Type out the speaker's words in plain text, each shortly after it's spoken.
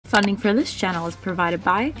Funding for this channel is provided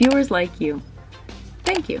by viewers like you.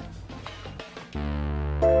 Thank you.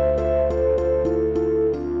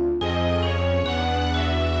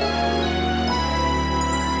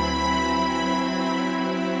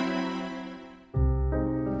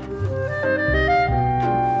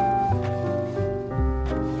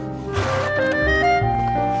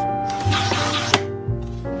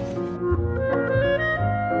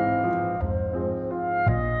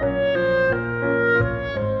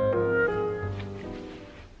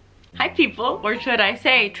 Hi people, or should I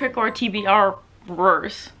say trick or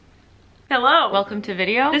TBR-verse. Hello, welcome to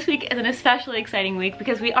video. This week is an especially exciting week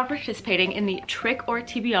because we are participating in the Trick or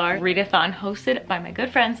TBR readathon hosted by my good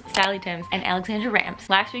friends Sally Timms and Alexandra Rams.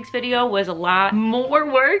 Last week's video was a lot more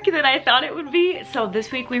work than I thought it would be, so this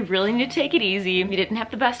week we really need to take it easy. We didn't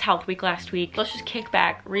have the best health week last week. Let's just kick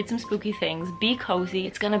back, read some spooky things, be cozy.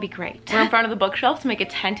 It's gonna be great. We're in front of the bookshelf to make a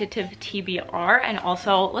tentative TBR, and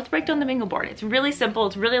also let's break down the bingo board. It's really simple,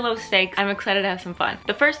 it's really low stakes. I'm excited to have some fun.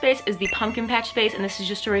 The first space is the pumpkin patch space, and this is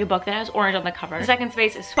just to read a book that has orange on the cover. The second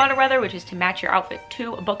space is sweater weather, which is to match your outfit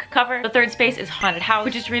to a book cover. The third space is haunted house,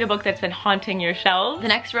 which is to read a book that's been haunting your shelves. The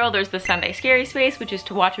next row, there's the Sunday scary space, which is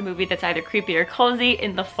to watch a movie that's either creepy or cozy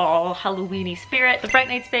in the fall Halloweeny spirit. The Fright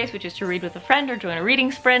Night space, which is to read with a friend or join a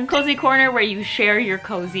reading sprint. Cozy corner, where you share your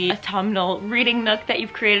cozy autumnal reading nook that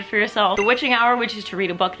you've created for yourself. The witching hour, which is to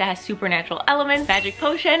read a book that has supernatural elements. Magic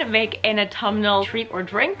potion, make an autumnal treat or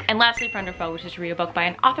drink. And lastly, friend or foe, which is to read a book by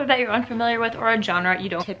an author that you're unfamiliar with or a genre you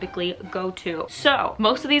don't typically go to. So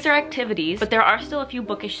most of these are activities, but there are still a few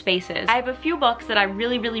bookish spaces. I have a few books that I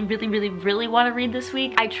really want to read this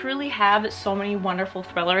week. I truly have so many wonderful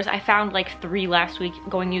thrillers. I found like 3 last week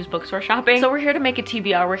going used bookstore shopping. So we're here to make a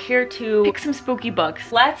TBR. We're here to pick some spooky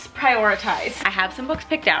books. Let's prioritize. I have some books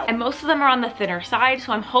picked out, and most of them are on the thinner side,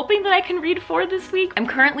 so I'm hoping that I can read 4 this week. I'm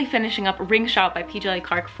currently finishing up Ring Shout by P.J.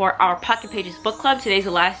 Clark for our Pocket Pages book club. Today's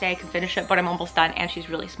the last day I can finish it, but I'm almost done, and she's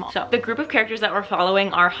really small. So the group of characters that we're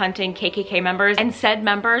following are hunting KKK members, and said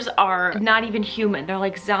members are not even human. They're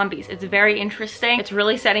like zombies. It's very interesting. It's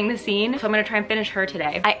really setting the scene, so I'm gonna try and finish her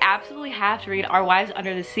today. I absolutely have to read Our Wives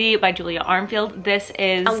Under the Sea by Julia Armfield. This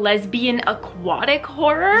is a lesbian aquatic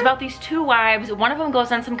horror. It's about these 2 wives. One of them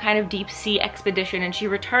goes on some kind of deep sea expedition and she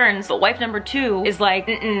returns, but wife number 2 is like,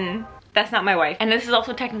 that's not my wife. And this is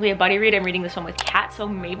also technically a buddy read. I'm reading this one with Kat, so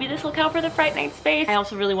maybe this will count for the Fright Night space. I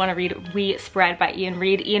also really want to read We Spread by Ian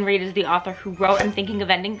Reid. Ian Reid is the author who wrote I'm Thinking of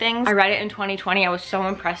Ending Things. I read it in 2020. I was so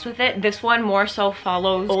impressed with it. This one more so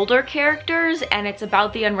follows older characters, and it's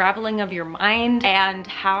about the unraveling of your mind and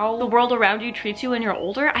how the world around you treats you when you're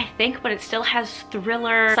older, I think, but it still has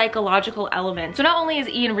thriller psychological elements. So not only is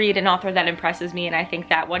Ian Reid an author that impresses me, and I think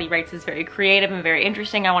that what he writes is very creative and very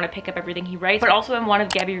interesting, I want to pick up everything he writes, but also in one of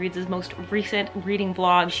Gabby Reed's most recent reading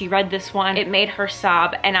vlog, she read this one. It made her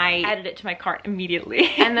sob, and I added it to my cart immediately.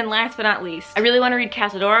 And then last but not least, I really want to read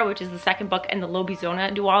Casadora, which is the second book in the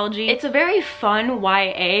Lobizona duology. It's a very fun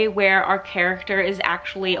YA where our character is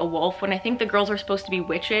actually a wolf when I think the girls are supposed to be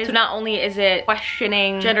witches. So not only is it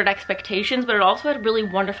questioning gendered expectations, but it also had really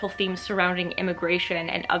wonderful themes surrounding immigration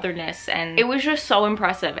and otherness, and it was just so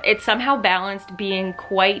impressive. It somehow balanced being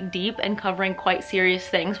quite deep and covering quite serious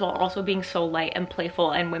things while also being so light and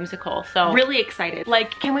playful and whimsical. So really excited.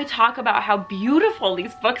 Like, can we talk about how beautiful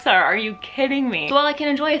these books are? Are you kidding me? So while I can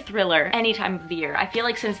enjoy a thriller any time of the year, I feel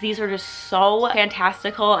like since these are just so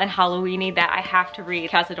fantastical and Halloweeny that I have to read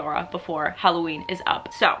Casadora before Halloween is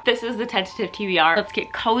up. So this is the tentative TBR. Let's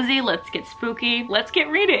get cozy, let's get spooky, let's get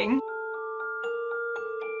reading.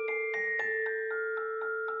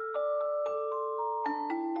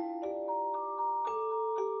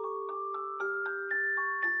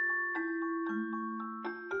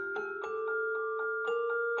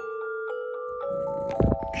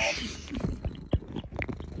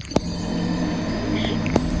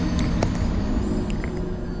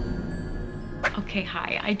 Okay,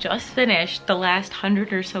 hi. I just finished the last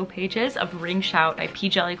 100 or so pages of Ring Shout by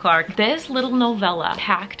P.J. Clark. This little novella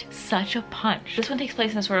packed such a punch. This one takes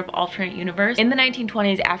place in a sort of alternate universe. In the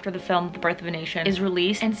 1920s, after the film The Birth of a Nation is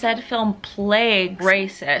released, and said film plagues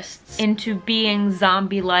racists into being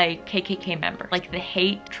zombie-like KKK members. Like, the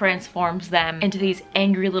hate transforms them into these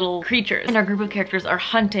angry little creatures. And our group of characters are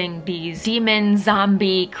hunting these demon,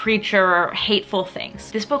 zombie, creature, hateful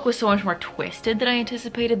things. This book was so much more twisted than I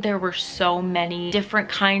anticipated. There were so many many different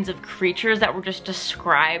kinds of creatures that were just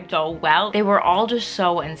described so well. They were all just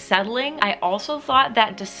so unsettling. I also thought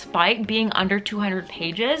that despite being under 200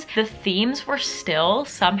 pages, the themes were still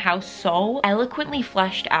somehow so eloquently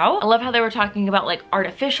fleshed out. I love how they were talking about like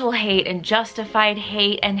artificial hate and justified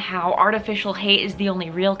hate, and how artificial hate is the only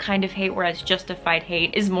real kind of hate, whereas justified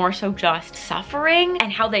hate is more so just suffering,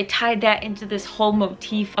 and how they tied that into this whole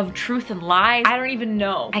motif of truth and lies. I don't even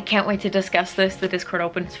know. I can't wait to discuss this. The Discord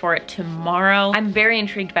opens for it tomorrow. I'm very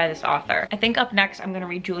intrigued by this author. I think up next I'm gonna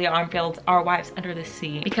read Julia Armfield's Our Wives Under the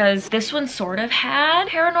Sea, because this one sort of had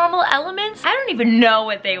paranormal elements. I don't even know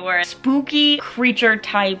what they were. Spooky creature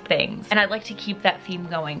type things. And I'd like to keep that theme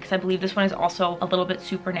going because I believe this one is also a little bit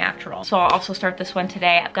supernatural. So I'll also start this one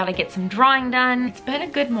today. I've got to get some drawing done. It's been a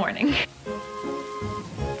good morning.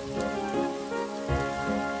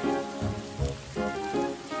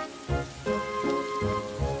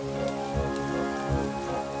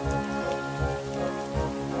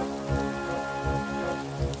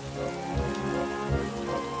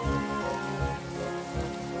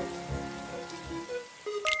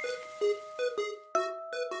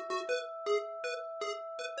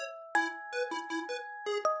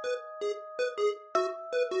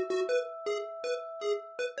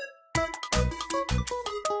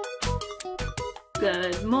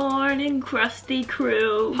 Good morning, crusty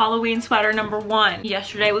crew. Halloween sweater number 1.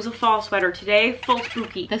 Yesterday was a fall sweater. Today, full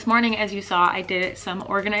spooky. This morning, as you saw, I did some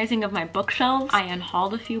organizing of my bookshelves. I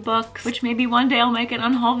unhauled a few books, which maybe one day I'll make an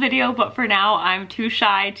unhaul video, but for now, I'm too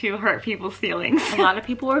shy to hurt people's feelings. A lot of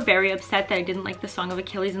people were very upset that I didn't like the Song of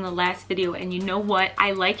Achilles in the last video, and you know what?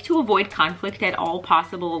 I like to avoid conflict at all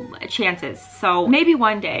possible chances. So maybe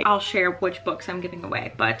one day I'll share which books I'm giving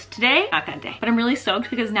away, but today, not that day. But I'm really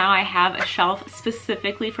stoked because now I have a shelf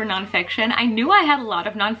specifically for nonfiction. I knew I had a lot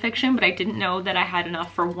of nonfiction, but I didn't know that I had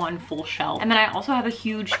enough for one full shelf. And then I also have a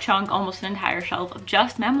huge chunk, almost an entire shelf of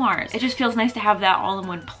just memoirs. It just feels nice to have that all in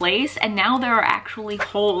one place. And now there are actually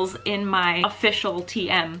holes in my official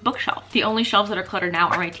TM bookshelf. The only shelves that are cluttered now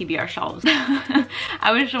are my TBR shelves.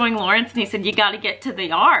 I was showing Lawrence and he said, you gotta get to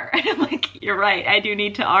the R. And I'm like, you're right, I do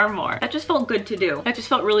need to R more. That just felt good to do. That just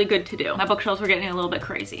felt really good to do. My bookshelves were getting a little bit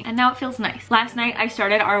crazy. And now it feels nice. Last night I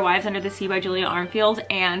started Our Wives Under the Sea by Julia Armfield,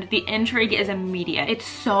 and the intrigue is immediate. It's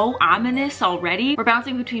so ominous already. We're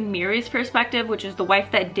bouncing between Miri's perspective, which is the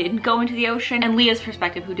wife that did go into the ocean, and Leah's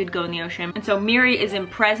perspective, who did go in the ocean. And so Miri is in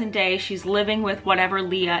present day. She's living with whatever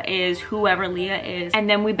Leah is, whoever Leah is. And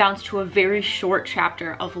then we bounce to a very short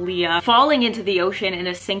chapter of Leah falling into the ocean in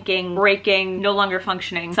a sinking, breaking, no longer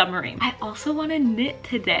functioning submarine. I also want to knit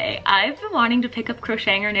today. I've been wanting to pick up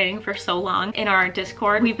crocheting or knitting for so long. In our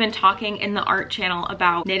Discord, we've been talking in the art channel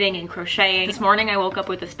about knitting and crocheting. This morning I woke up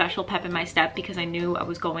with a special pep in my step because I knew I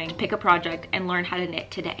was going to pick a project and learn how to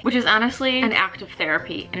knit today, which is honestly an act of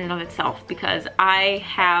therapy in and of itself, because I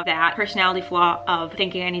have that personality flaw of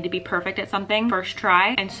thinking I need to be perfect at something first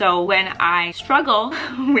try. And so when I struggle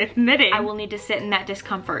with knitting, I will need to sit in that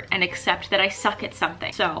discomfort and accept that I suck at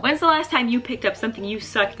something. So when's the last time you picked up something you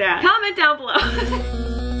sucked at? Comment down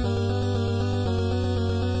below.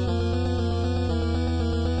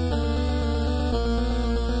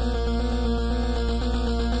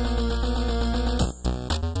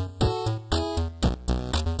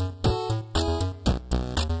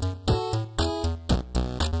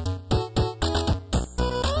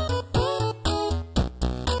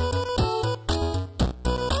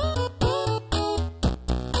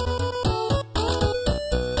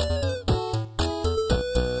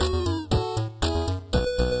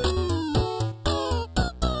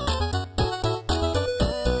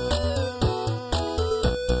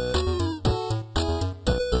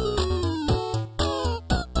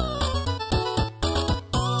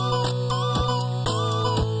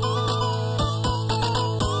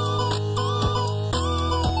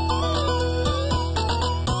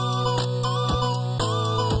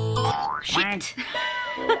 Shit.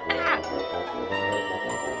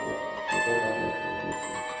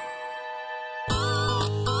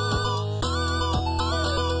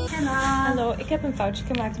 Hallo, ik heb een foutje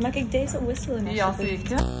gemaakt. Maak ik deze wisselen? Ja,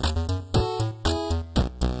 zeker.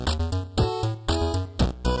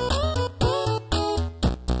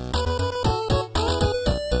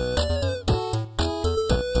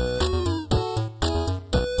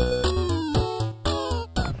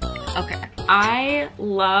 I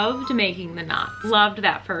loved making the knots. Loved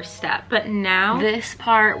that first step. But now this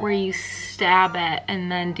part where you stab it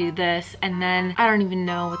and then do this and then I don't even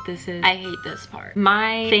know what this is. I hate this part.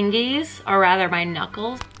 My fingies, or rather my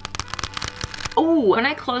knuckles. Oh, when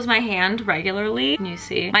I close my hand regularly, you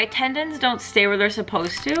see, my tendons don't stay where they're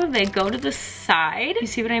supposed to. They go to the side. You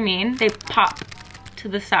see what I mean? They pop to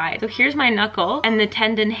the side. So here's my knuckle and the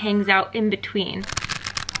tendon hangs out in between.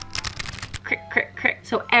 Crick, crick, crick.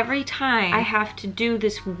 So every time I have to do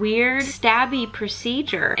this weird stabby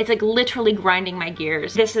procedure, it's like literally grinding my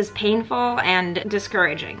gears. This is painful and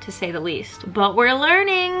discouraging, to say the least. But we're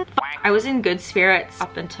learning. I was in good spirits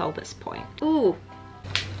up until this point. Ooh.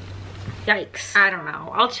 Yikes. I don't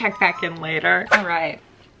know. I'll check back in later. All right.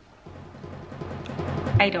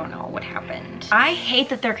 I don't know what happened. I hate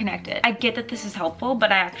that they're connected. I get that this is helpful,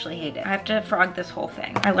 but I actually hate it. I have to frog this whole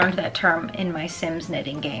thing. I learned that term in my Sims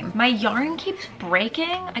knitting game. My yarn keeps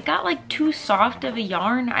breaking. I got like too soft of a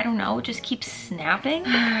yarn. I don't know, it just keeps snapping.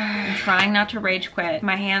 I'm trying not to rage quit.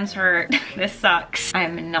 My hands hurt. This sucks.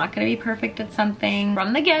 I'm not gonna be perfect at something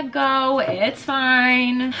from the get-go. It's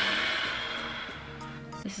fine.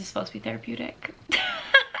 This is supposed to be therapeutic.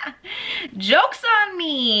 Joke's on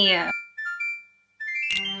me!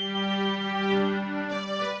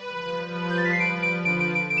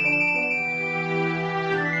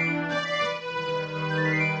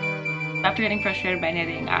 After getting frustrated by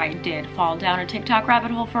knitting, I did fall down a TikTok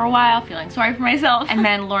rabbit hole for a while, feeling sorry for myself. And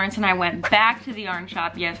then Lawrence and I went back to the yarn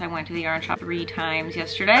shop. Yes, I went to the yarn shop 3 times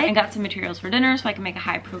yesterday and got some materials for dinner so I can make a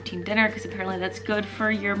high protein dinner because apparently that's good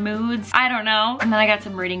for your moods. I don't know. And then I got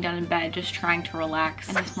some reading done in bed, just trying to relax.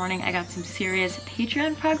 And this morning I got some serious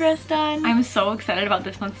Patreon progress done. I'm so excited about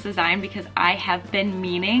this month's design because I have been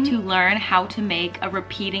meaning to learn how to make a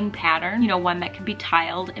repeating pattern, you know, one that can be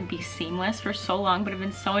tiled and be seamless for so long, but I've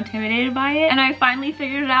been so intimidated by it, and I finally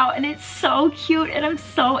figured it out, and it's so cute and I'm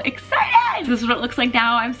so excited. This is what it looks like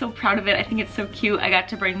now. I'm so proud of it. I think it's so cute. I got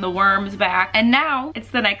to bring the worms back and now it's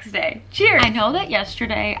the next day. Cheers. I know that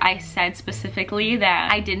yesterday I said specifically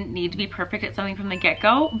that I didn't need to be perfect at something from the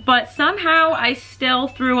get-go, but somehow I still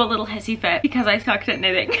threw a little hissy fit because I sucked at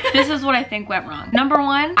knitting. This is what I think went wrong. Number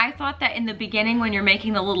one, I thought that in the beginning when you're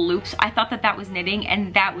making the little loops, I thought that that was knitting,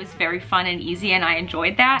 and that was very fun and easy and I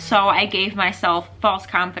enjoyed that. So I gave myself false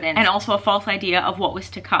confidence and also a false idea of what was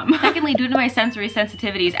to come. Secondly, due to my sensory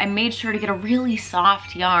sensitivities, I made sure to get a really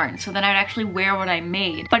soft yarn so that I'd actually wear what I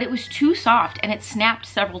made. But it was too soft and it snapped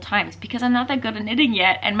several times because I'm not that good at knitting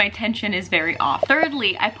yet and my tension is very off.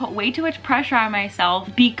 Thirdly, I put way too much pressure on myself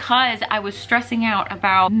because I was stressing out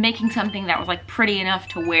about making something that was like pretty enough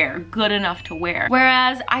to wear, good enough to wear.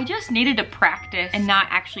 Whereas I just needed to practice and not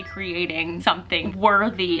actually creating something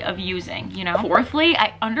worthy of using, you know? Fourthly,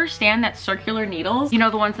 I understand that circular needles, you know,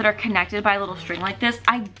 the ones that are connected by a little string like this,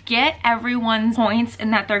 I get everyone's points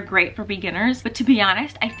and that they're great for beginners, but to be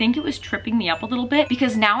honest, I think it was tripping me up a little bit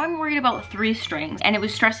because now I'm worried about 3 strings and it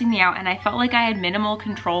was stressing me out and I felt like I had minimal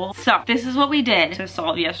control. So this is what we did to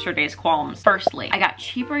solve yesterday's qualms. Firstly, I got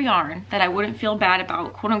cheaper yarn that I wouldn't feel bad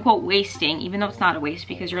about quote unquote wasting, even though it's not a waste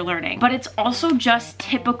because you're learning, but it's also just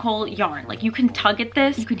typical yarn. Like you can tug at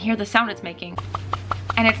this, you can hear the sound it's making,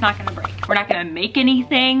 and it's not gonna break. We're not gonna make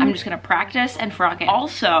anything. I'm just gonna practice and frog it.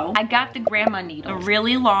 Also, I got the grandma needle, the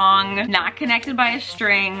really long, not connected by a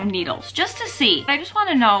string needles, just to see. I just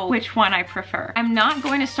wanna know which one I prefer. I'm not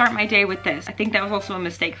going to start my day with this. I think that was also a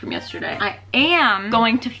mistake from yesterday. I am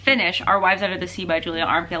going to finish Our Wives Under the Sea by Julia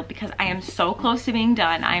Armfield because I am so close to being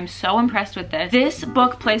done. I am so impressed with this. This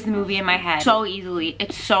book plays the movie in my head so easily.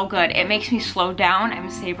 It's so good. It makes me slow down.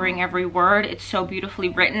 I'm savoring every word. It's so beautifully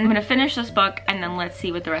written. I'm gonna finish this book and then let's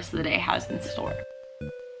see what the rest of the day has in store.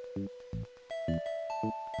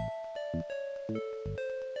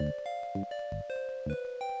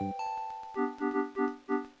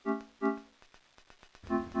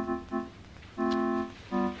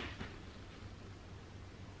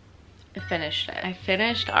 Finished it. I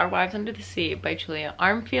finished Our Wives Under the Sea by Julia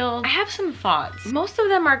Armfield. I have some thoughts. Most of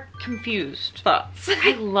them are confused thoughts.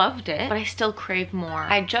 I loved it, but I still crave more.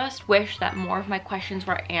 I just wish that more of my questions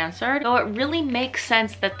were answered, though it really makes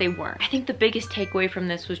sense that they weren't. I think the biggest takeaway from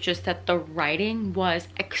this was just that the writing was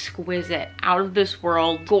exquisite, out of this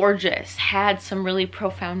world, gorgeous, had some really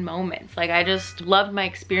profound moments. Like I just loved my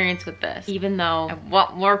experience with this, even though I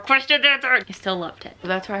want more questions answered. I still loved it. So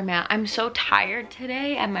that's where I'm at. I'm so tired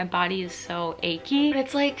today and my body is so achy, but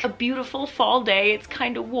it's like a beautiful fall day. It's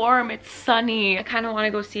kind of warm, it's sunny. I kind of want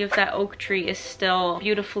to go see if that oak tree is still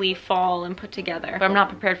beautifully fall and put together, but I'm not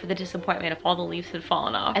prepared for the disappointment if all the leaves had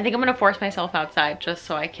fallen off. I think I'm gonna force myself outside just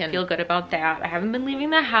so I can feel good about that. I haven't been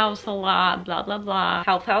leaving the house a lot, blah blah blah.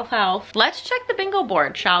 Health, health, health. Let's check the bingo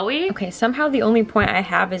board, shall we? Okay, somehow the only point I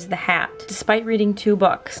have is the hat, despite reading 2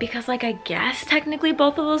 books. Because like I guess technically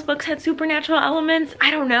both of those books had supernatural elements.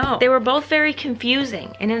 I don't know. They were both very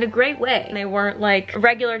confusing and in a great way. And they weren't like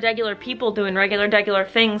regular people doing regular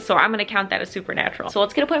things, so I'm gonna count that as supernatural. So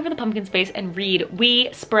let's get a point over the pumpkin space and read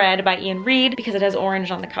We Spread by Ian Reid because it has orange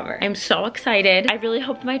on the cover. I'm so excited. I really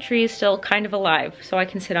hope my tree is still kind of alive so I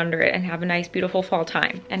can sit under it and have a nice, beautiful fall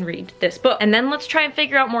time and read this book. And then let's try and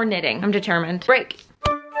figure out more knitting. I'm determined. Break.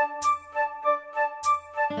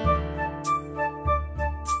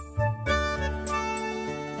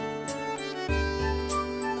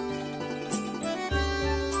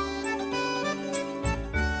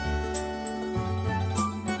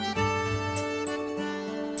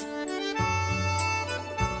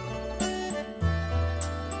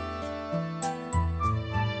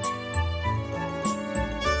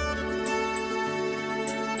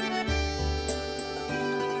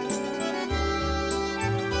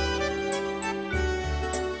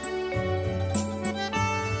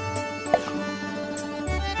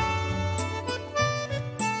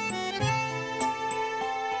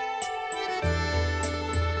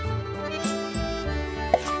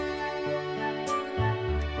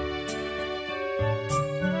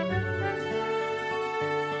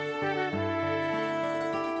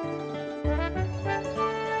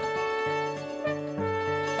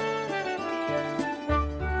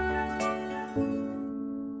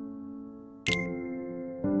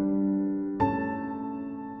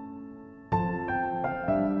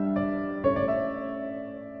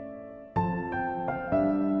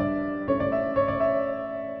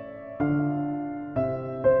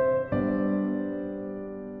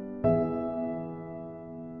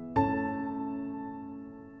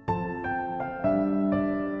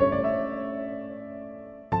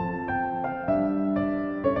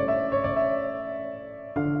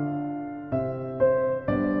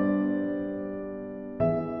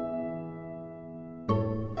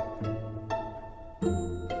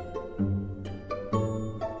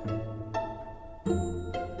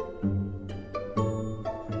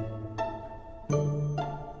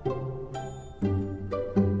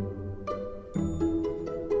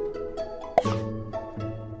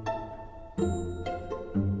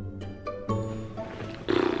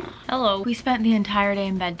 Hello. We spent the entire day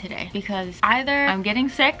in bed today because either I'm getting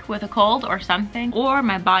sick with a cold or something, or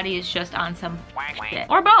my body is just on some shit,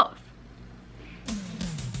 or both.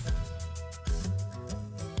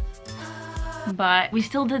 But we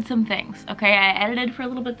still did some things, okay? I edited for a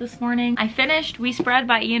little bit this morning. I finished We Spread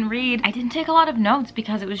by Ian Reid. I didn't take a lot of notes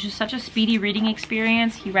because it was just such a speedy reading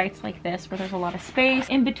experience. He writes like this, where there's a lot of space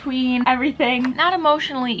in between everything. Not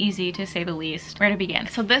emotionally easy, to say the least. Where to begin?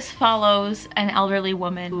 So this follows an elderly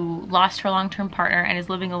woman who lost her long-term partner and is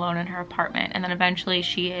living alone in her apartment. And then eventually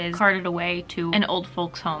she is carted away to an old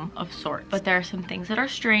folks home of sorts. But there are some things that are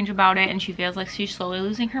strange about it, and she feels like she's slowly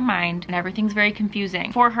losing her mind, and everything's very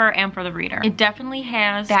confusing for her and for the reader. It definitely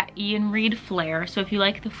has that Ian Reid flair, so if you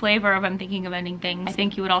like the flavor of I'm Thinking of Ending Things, I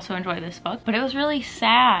think you would also enjoy this book. But it was really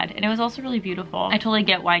sad, and it was also really beautiful. I totally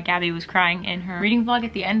get why Gabby was crying in her reading vlog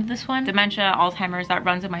at the end of this one. Dementia, Alzheimer's, that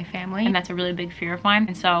runs in my family, and that's a really big fear of mine.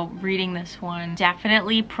 And so reading this one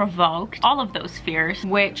definitely provoked all of those fears,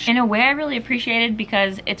 which in a way I really appreciated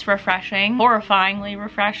because it's refreshing, horrifyingly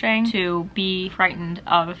refreshing, to be frightened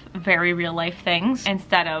of very real life things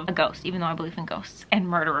instead of a ghost, even though I believe in ghosts and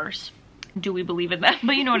murderers. Do we believe in that?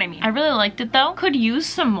 But you know what I mean. I really liked it though. Could use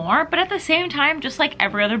some more, but at the same time, just like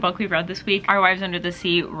every other book we've read this week, Our Wives Under the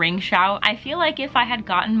Sea, Ring Shout, I feel like if I had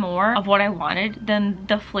gotten more of what I wanted, then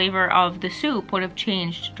the flavor of the soup would have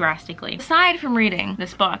changed drastically. Aside from reading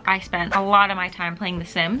this book, I spent a lot of my time playing The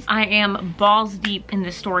Sims. I am balls deep in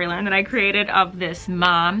this storyline that I created of this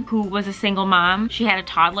mom who was a single mom. She had a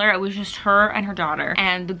toddler. It was just her and her daughter.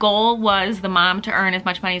 And the goal was the mom to earn as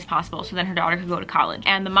much money as possible so then her daughter could go to college.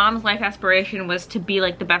 And the mom's life aspiration was to be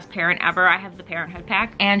like the best parent ever. I have the Parenthood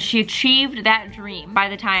pack, and she achieved that dream by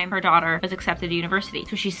the time her daughter was accepted to university.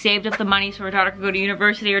 So she saved up the money so her daughter could go to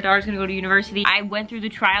university. Her daughter's gonna go to university. I went through the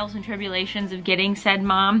trials and tribulations of getting said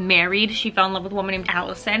mom married. She fell in love with a woman named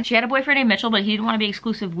Allison. She had a boyfriend named Mitchell, but he didn't want to be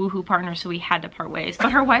exclusive woohoo partner, so we had to part ways.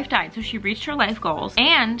 But her wife died, so she reached her life goals,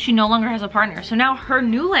 and she no longer has a partner. So now her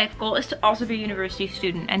new life goal is to also be a university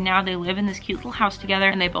student, and now they live in this cute little house together,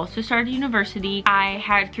 and they both just started university. I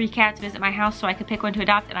had 3 cats visit my house so I could pick one to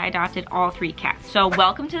adopt, and I adopted all 3 cats. So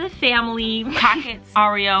welcome to the family. Pockets,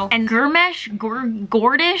 Ario, and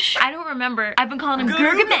Gordish. I don't remember. I've been calling him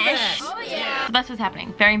Gurgamesh. Oh yeah. So that's what's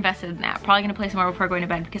happening. Very invested in that. Probably gonna play some more before going to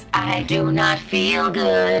bed because I do not feel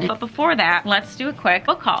good. But before that, let's do a quick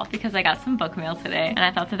book haul because I got some book mail today and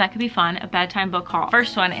I thought that that could be fun. A bedtime book haul.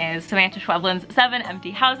 First one is Samantha Schweblin's 7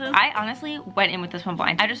 Empty Houses. I honestly went in with this one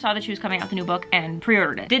blind. I just saw that she was coming out with a new book and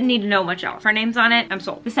pre-ordered it. Didn't need to know much else. Her name's on it. I'm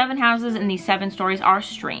sold. The 7 houses in these 7 stories are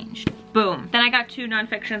strange. Boom. Then I got 2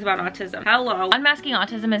 nonfictions about autism. Hello. Unmasking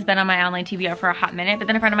Autism has been on my online TBR for a hot minute, but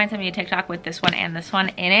then a friend of mine sent me a TikTok with this one and this one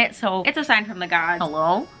in it, so it's a sign from the gods.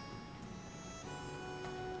 Hello?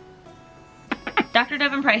 Dr.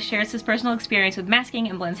 Devin Price shares his personal experience with masking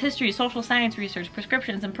and blends history, social science research,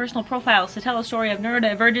 prescriptions, and personal profiles to tell a story of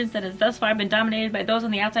neurodivergence that has thus far been dominated by those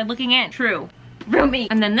on the outside looking in. True. Roomy.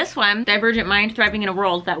 And then this one, Divergent Mind Thriving in a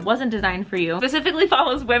World That Wasn't Designed for You, specifically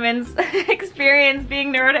follows women's experience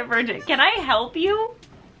being neurodivergent. Can I help you?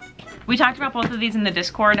 We talked about both of these in the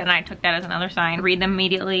Discord and I took that as another sign. Read them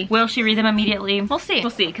immediately. Will she read them immediately? We'll see. We'll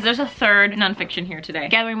see, because there's a third nonfiction here today.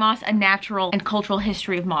 Gathering Moss, A Natural and Cultural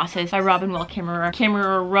History of Mosses by Robin Will Kimmerer.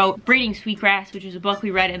 Kimmerer wrote Breeding Sweetgrass, which is a book we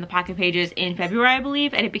read in the Pocket Pages in February, I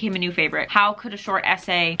believe, and it became a new favorite. How could a short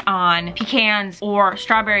essay on pecans or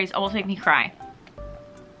strawberries almost make me cry?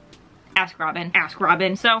 Ask Robin. Ask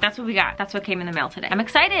Robin. So that's what we got. That's what came in the mail today. I'm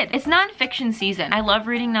excited. It's nonfiction season. I love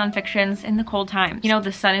reading nonfictions in the cold times. You know,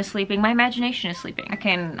 the sun is sleeping. My imagination is sleeping. I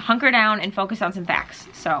can hunker down and focus on some facts.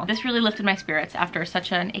 So this really lifted my spirits after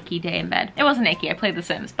such an icky day in bed. It wasn't icky. I played The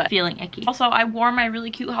Sims, but feeling icky. Also, I wore my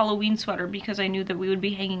really cute Halloween sweater because I knew that we would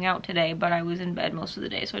be hanging out today, but I was in bed most of the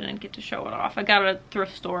day, so I didn't get to show it off. I got it at a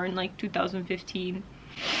thrift store in like 2015.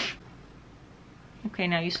 Okay,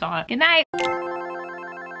 now you saw it. Good night.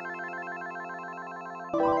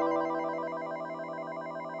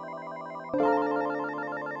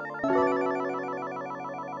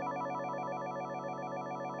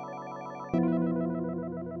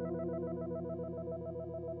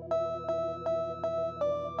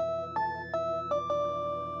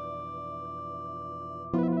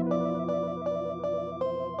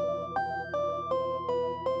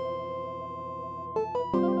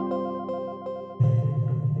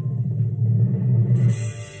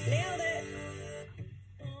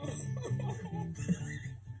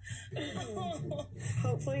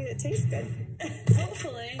 Hopefully it tastes good.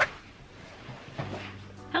 Hopefully.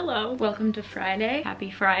 Hello, welcome to Friday.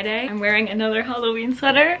 Happy Friday. I'm wearing another Halloween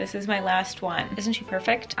sweater. This is my last one. Isn't she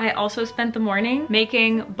perfect? I also spent the morning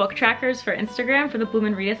making book trackers for Instagram for the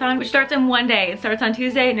Bloomin' Readathon, which starts in one day. It starts on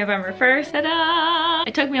Tuesday, November 1st. Ta-da!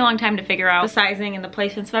 It took me a long time to figure out the sizing and the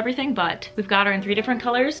placements of everything, but we've got her in 3 different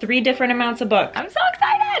colors, 3 different amounts of book. I'm so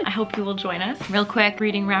excited! I hope you will join us. Real quick,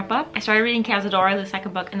 reading wrap up. I started reading Cazadora, the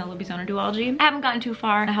second book in the Lubizona duology. I haven't gotten too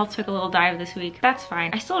far. My health took a little dive this week. That's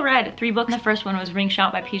fine. I still read 3 books. The first one was Ring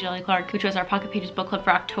Shout by P. Jelly Clark, which was our Pocket Pages book club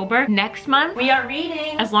for October. Next month, we are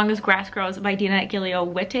reading As Long as Grass Grows by Dina Gilio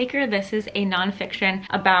Whittaker. This is a nonfiction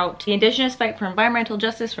about the indigenous fight for environmental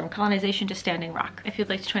justice from colonization to Standing Rock. If you'd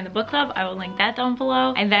like to join the book club, I will link that down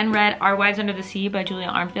below. I then read Our Wives Under the Sea by Julia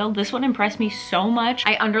Armfield. This one impressed me so much.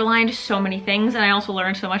 I underlined so many things and I also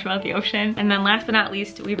learned so much about the ocean. And then last but not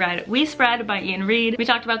least, we read We Spread by Ian Reid. We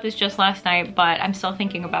talked about this just last night, but I'm still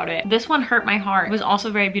thinking about it. This one hurt my heart. It was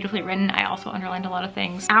also very beautifully written. I also underlined a lot of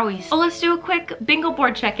things. Owies. Oh, let's do a quick bingo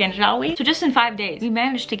board check-in, shall we? So just in 5 days, we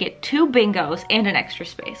managed to get 2 bingos and an extra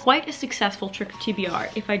space. Quite a successful trick of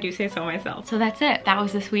TBR, if I do say so myself. So that's it. That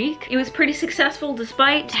was this week. It was pretty successful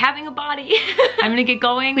despite having a body. I'm gonna get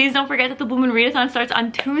going. Please don't forget that the Bloomin' Readathon starts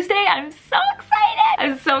on Tuesday. I'm so excited.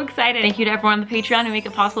 I'm so excited. Thank you to everyone on the Patreon who make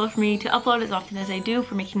it possible for me to upload as often as I do,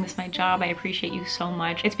 for making this my job. I appreciate you so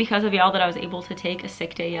much. It's because of y'all that I was able to take a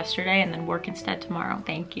sick day yesterday and then work instead tomorrow.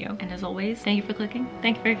 Thank you. And as always, thank you for clicking.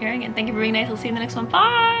 Thank you for caring, and thank you for being nice. I'll see you in the next one.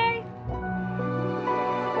 Bye!